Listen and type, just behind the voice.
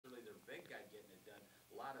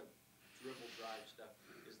dribble drive stuff.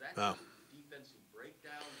 Is that Uh, defensive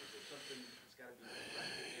breakdown? Is there something that's got to be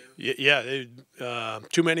corrected there?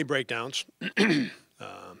 too many breakdowns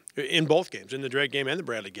in both games, in the Drake game and the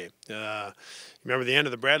Bradley game. Remember the end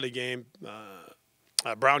of the Bradley game,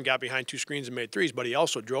 Brown got behind two screens and made threes, but he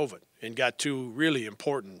also drove it and got two really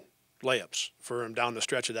important layups for him down the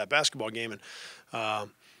stretch of that basketball game.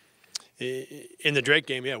 And in the Drake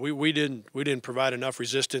game, we didn't provide enough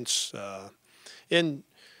resistance. And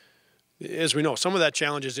as we know, some of that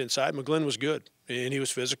challenge is inside. McGlynn was good, and he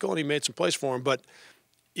was physical, and he made some plays for him. But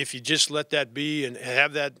if you just let that be and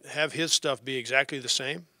have his stuff be exactly the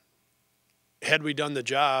same, had we done the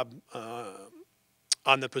job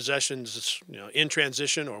on the possessions, in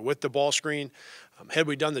transition or with the ball screen, had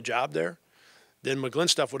we done the job there, then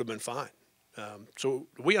McGlynn's stuff would have been fine. So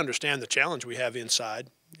we understand the challenge we have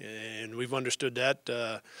inside, and we've understood that.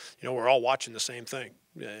 We're all watching the same thing.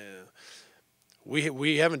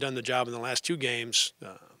 We haven't done the job in the last two games,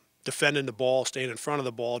 defending the ball, staying in front of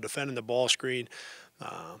the ball, defending the ball screen,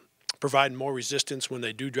 providing more resistance when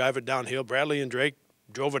they do drive it downhill. Bradley and Drake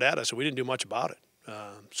drove it at us, and we didn't do much about it.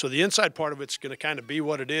 So the inside part of it's going to kind of be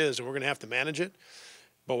what it is, and we're going to have to manage it.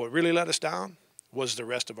 But what really let us down was the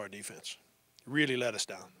rest of our defense. Really let us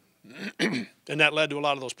down. And that led to a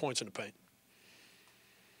lot of those points in the paint.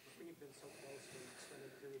 When you've been so close for an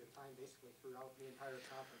extended period of time, basically throughout the entire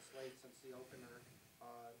conference slate since the opener,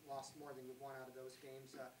 lost more than you've won out of those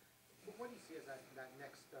games. What do you see as that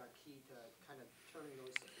next key to kind of turning more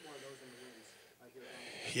of those into wins?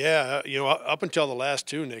 Up until the last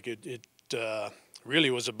two, Nick, it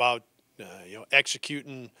really was about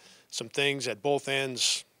executing some things at both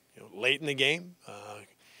ends late in the game,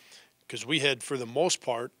 because we had, for the most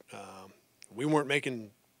part, we weren't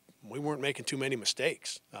making too many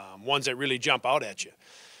mistakes, ones that really jump out at you.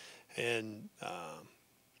 And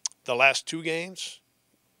the last two games,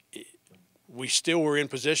 we still were in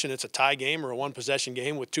position. It's a tie game or a one-possession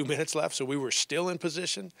game with 2 minutes left, so we were still in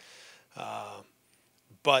position.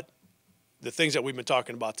 But the things that we've been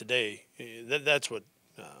talking about today, that's what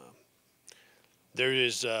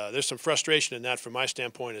there's some frustration in that from my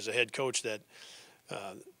standpoint as a head coach, that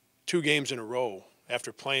 2 games in a row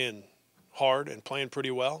after playing hard and playing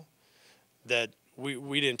pretty well, that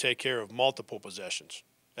we didn't take care of multiple possessions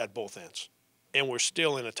at both ends. And we're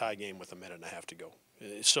still in a tie game with a minute and a half to go.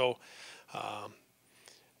 So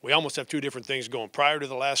we almost have 2 different things going. Prior to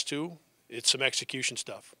the last 2, it's some execution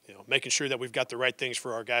stuff, making sure that we've got the right things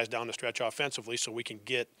for our guys down the stretch offensively so we can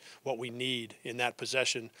get what we need in that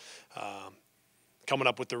possession, coming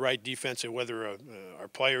up with the right defense, and whether our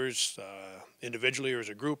players individually or as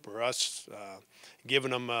a group or us,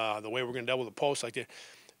 giving them the way we're going to double the post like that.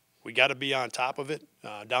 We got to be on top of it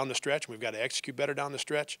down the stretch. We've got to execute better down the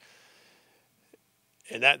stretch.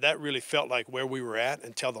 And that really felt like where we were at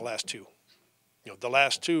until the last 2. The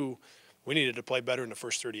last 2, we needed to play better in the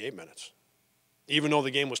first 38 minutes. Even though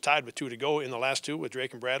the game was tied with 2 to go in the last 2 with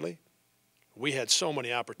Drake and Bradley, we had so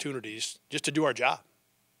many opportunities just to do our job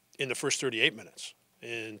in the first 38 minutes.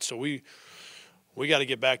 And so we got to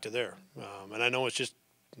get back to there. And I know it's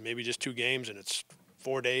maybe just 2 games and it's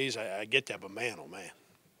 4 days. I get that, but man, oh man,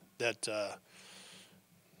 that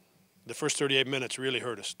the first 38 minutes really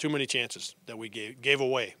hurt us. Too many chances that we gave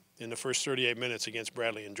away in the first 38 minutes against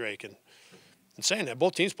Bradley and Drake. And saying that,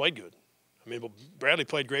 both teams played good. I mean, Bradley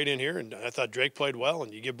played great in here, and I thought Drake played well,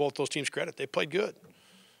 and you give both those teams credit. They played good.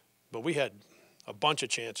 But we had a bunch of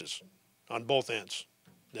chances on both ends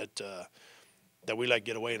that we let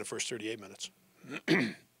get away in the first 38 minutes.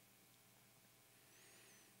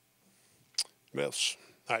 What else?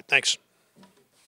 All right, thanks.